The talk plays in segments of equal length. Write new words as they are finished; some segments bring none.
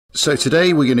So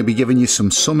today we're going to be giving you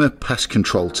some summer pest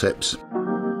control tips.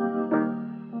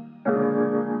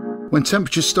 When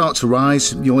temperatures start to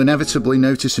rise, you'll inevitably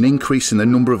notice an increase in the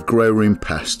number of grow room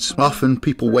pests. Often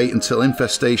people wait until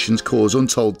infestations cause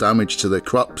untold damage to their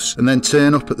crops and then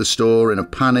turn up at the store in a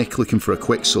panic looking for a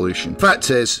quick solution. Fact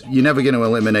is, you're never going to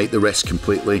eliminate the risk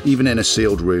completely, even in a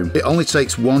sealed room. It only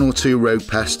takes one or two rogue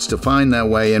pests to find their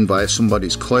way in via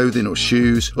somebody's clothing or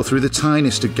shoes or through the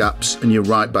tiniest of gaps, and you're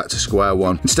right back to square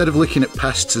one. Instead of looking at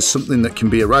pests as something that can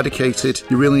be eradicated,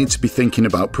 you really need to be thinking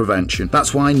about prevention.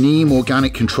 That's why Neem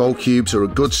organic control cubes are a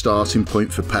good starting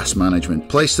point for pest management.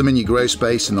 Place them in your grow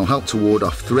space and they'll help to ward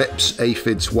off thrips,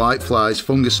 aphids, whiteflies,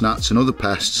 fungus gnats and other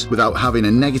pests without having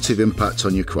a negative impact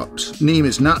on your crops. Neem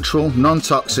is natural,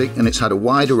 non-toxic, and it's had a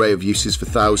wide array of uses for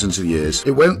thousands of years. It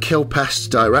won't kill pests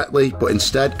directly, but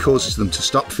instead causes them to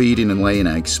stop feeding and laying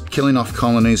eggs, killing off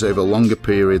colonies over longer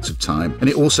periods of time. And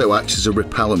it also acts as a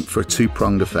repellent for a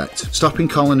two-pronged effect. Stopping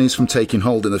colonies from taking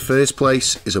hold in the first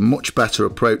place is a much better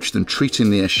approach than treating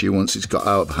the issue once it's got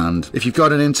out of hand. If you've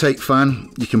got an intake fan,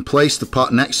 you can place the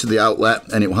pot next to the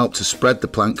outlet and it will help to spread the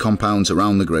plant compounds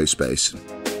around the grow space.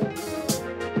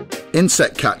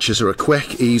 Insect catchers are a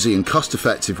quick, easy and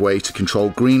cost-effective way to control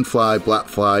green fly, black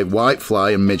fly, white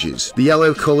fly and midges. The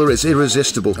yellow colour is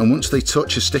irresistible, and once they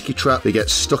touch a sticky trap they get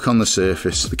stuck on the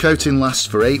surface. The coating lasts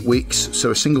for 8 weeks,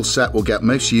 so a single set will get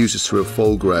most users through a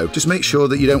full grow. Just make sure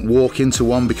that you don't walk into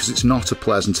one because it's not a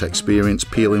pleasant experience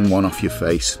peeling one off your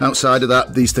face. Outside of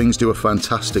that, these things do a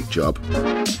fantastic job.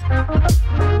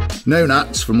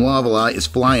 No-Gnats from Larvalite is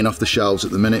flying off the shelves at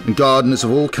the minute, and gardeners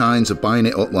of all kinds are buying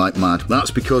it up like mad.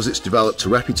 That's because it's developed a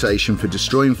reputation for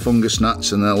destroying fungus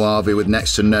gnats and their larvae with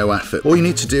next to no effort. All you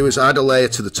need to do is add a layer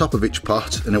to the top of each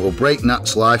pot and it will break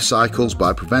gnats' life cycles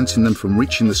by preventing them from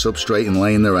reaching the substrate and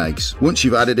laying their eggs. Once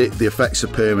you've added it, the effects are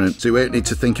permanent, so you won't need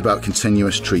to think about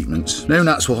continuous treatments.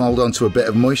 No-Gnats will hold on to a bit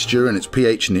of moisture and it's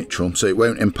pH neutral, so it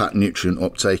won't impact nutrient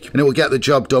uptake, and it will get the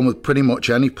job done with pretty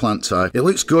much any plant type. It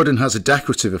looks good and has a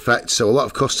decorative effect, so a lot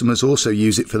of customers also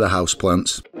use it for their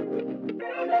houseplants.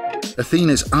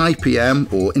 Athena's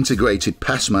IPM, or Integrated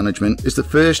Pest Management, is the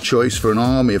first choice for an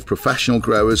army of professional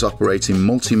growers operating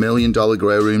multi-million-dollar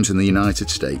grow rooms in the United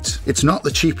States. It's not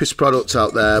the cheapest product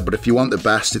out there, but if you want the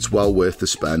best, it's well worth the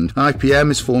spend.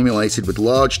 IPM is formulated with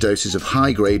large doses of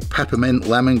high-grade peppermint,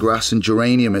 lemongrass and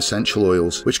geranium essential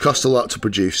oils, which cost a lot to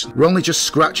produce. We're only just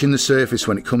scratching the surface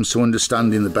when it comes to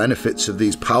understanding the benefits of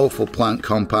these powerful plant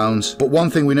compounds, but one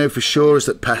thing we know for sure is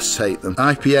that pests hate them.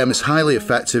 IPM is highly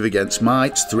effective against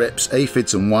mites, thrips,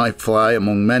 aphids and whitefly,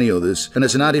 among many others, and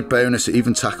as an added bonus it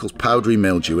even tackles powdery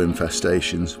mildew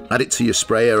infestations. Add it to your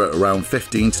sprayer at around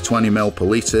 15 to 20 ml per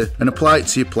litre and apply it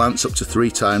to your plants up to 3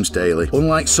 times daily.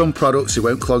 Unlike some products, it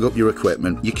won't clog up your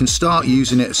equipment. You can start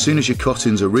using it as soon as your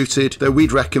cuttings are rooted, though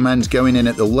we'd recommend going in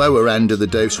at the lower end of the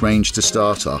dose range to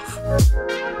start off.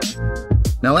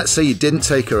 Now let's say you didn't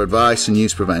take our advice and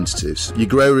use preventatives. Your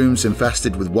grow room's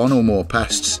infested with one or more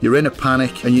pests, you're in a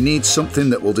panic and you need something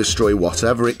that will destroy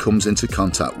whatever it comes into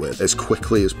contact with as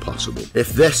quickly as possible.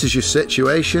 If this is your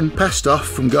situation, PestOff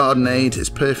from Garden Aid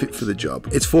is perfect for the job.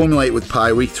 It's formulated with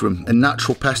pyrethrum, a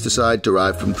natural pesticide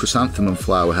derived from chrysanthemum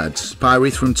flower heads.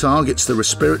 Pyrethrum targets the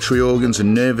respiratory organs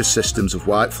and nervous systems of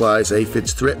whiteflies,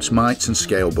 aphids, thrips, mites and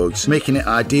scale bugs, making it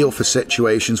ideal for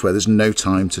situations where there's no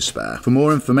time to spare. For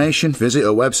more information, visit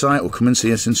our website or come and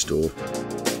see us in store.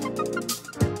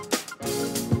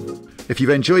 If you've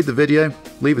enjoyed the video,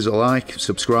 leave us a like,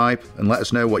 subscribe and let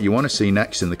us know what you want to see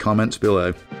next in the comments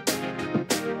below.